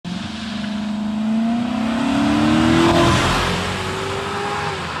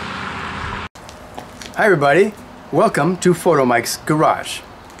Hi everybody, welcome to Photomikes Garage.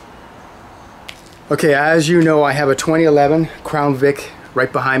 Okay, as you know, I have a 2011 Crown Vic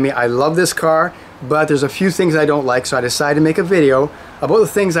right behind me. I love this car, but there's a few things I don't like, so I decided to make a video about the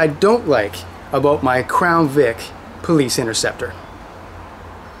things I don't like about my Crown Vic Police Interceptor.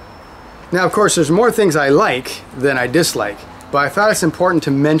 Now, of course, there's more things I like than I dislike, but I thought it's important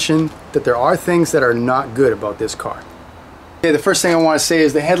to mention that there are things that are not good about this car. Okay, the first thing I want to say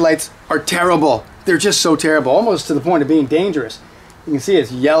is the headlights are terrible. They're just so terrible, almost to the point of being dangerous. You can see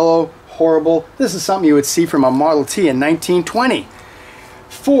it's yellow, horrible. This is something you would see from a Model T in 1920.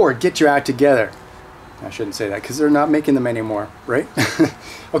 Ford, get your act together. I shouldn't say that because they're not making them anymore, right?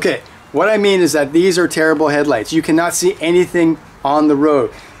 Okay, what I mean is that these are terrible headlights. You cannot see anything on the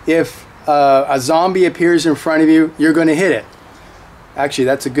road. If a zombie appears in front of you, you're going to hit it. Actually,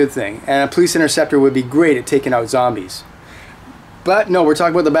 that's a good thing. And a police interceptor would be great at taking out zombies. But no, we're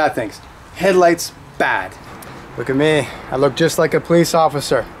talking about the bad things. Headlights, bad. Look at me. I look just like a police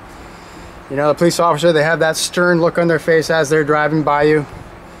officer. You know, the police officer, they have that stern look on their face as they're driving by you.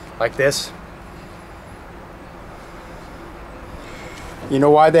 Like this. You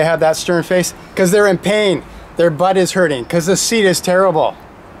know why they have that stern face? Because they're in pain. Their butt is hurting. Because the seat is terrible.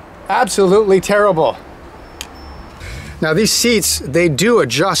 Absolutely terrible. Now these seats, they do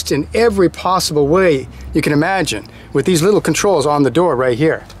adjust in every possible way you can imagine with these little controls on the door right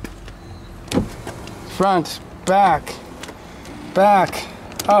here. Front, back, back,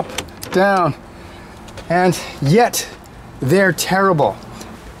 up, down, and yet they're terrible.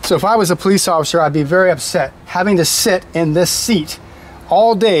 So if I was a police officer, I'd be very upset having to sit in this seat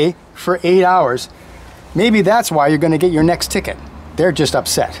all day for 8 hours. Maybe that's why you're going to get your next ticket. They're just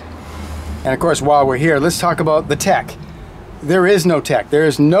upset. And of course, while we're here, let's talk about the tech. There is no tech. There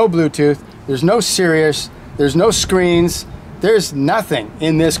is no Bluetooth. There's no Sirius. There's no screens. There's nothing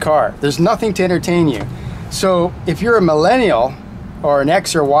in this car. There's nothing to entertain you. So if you're a millennial or an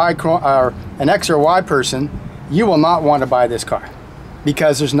X or Y person, you will not want to buy this car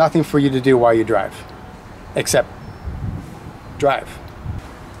because there's nothing for you to do while you drive, except drive.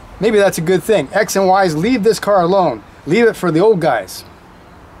 Maybe that's a good thing. X and Ys, leave this car alone. Leave it for the old guys.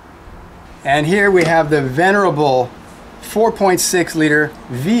 And here we have the venerable 4.6 liter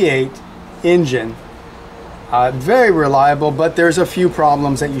V8 engine. Very reliable, but there's a few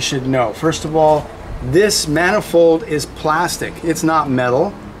problems that you should know. First of all, this manifold is plastic. It's not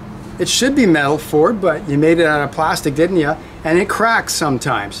metal. It should be metal, Ford, but you made it out of plastic, didn't you? And it cracks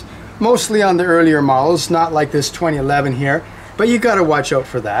sometimes. Mostly on the earlier models, not like this 2011 here, but you got to watch out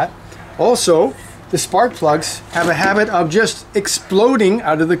for that. Also, the spark plugs have a habit of just exploding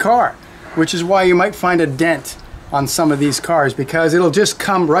out of the car, which is why you might find a dent on some of these cars, because it'll just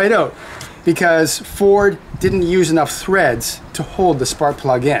come right out because Ford didn't use enough threads to hold the spark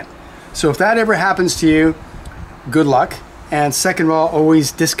plug in. So if that ever happens to you, good luck. And second of all,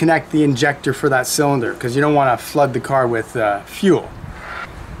 always disconnect the injector for that cylinder because you don't want to flood the car with fuel.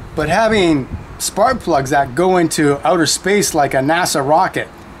 But having spark plugs that go into outer space like a NASA rocket,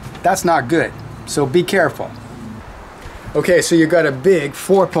 that's not good. So be careful. Okay, so you got a big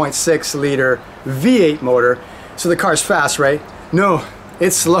 4.6 liter V8 motor. So the car's fast, right? No,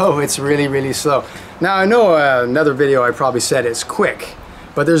 it's slow. It's really, really slow. Now I know another video I probably said it's quick,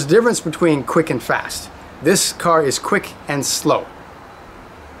 but there's a difference between quick and fast. This car is quick and slow.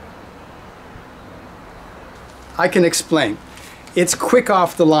 I can explain. It's quick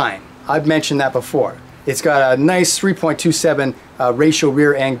off the line. I've mentioned that before. It's got a nice 3.27 ratio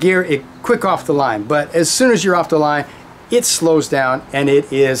rear end gear. It's quick off the line, but as soon as you're off the line, it slows down and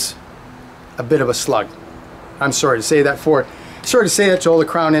it is a bit of a slug. I'm sorry to say that, Ford. Sorry to say that to all the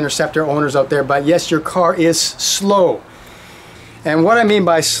Crown Interceptor owners out there, but yes, your car is slow. And what I mean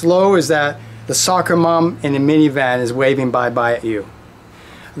by slow is that the soccer mom in a minivan is waving bye-bye at you.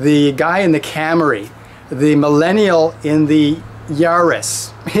 The guy in the Camry, the millennial in the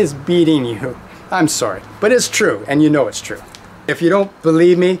Yaris is beating you. I'm sorry, but it's true, and you know it's true. If you don't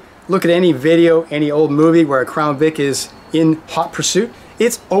believe me, look at any video, any old movie where a Crown Vic is in hot pursuit.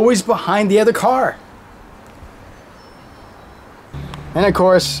 It's always behind the other car. And of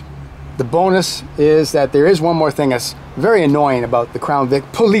course, the bonus is that there is one more thing that's very annoying about the Crown Vic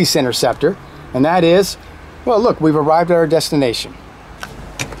Police Interceptor, and that is, well, look, we've arrived at our destination.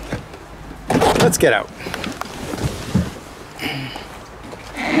 Let's get out.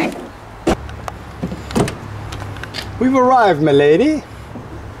 We've arrived, my lady.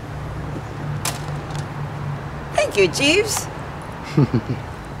 Thank you, Jeeves.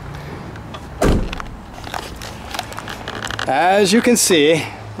 As you can see,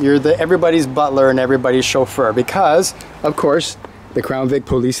 you're everybody's butler and everybody's chauffeur because, of course, The Crown Vic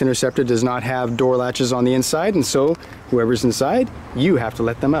Police Interceptor does not have door latches on the inside, and so whoever's inside, you have to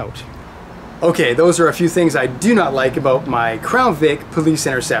let them out. Okay, those are a few things I do not like about my Crown Vic Police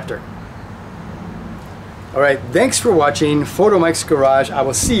Interceptor. Alright, thanks for watching Photomikes Garage. I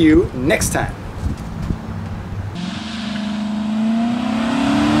will see you next time.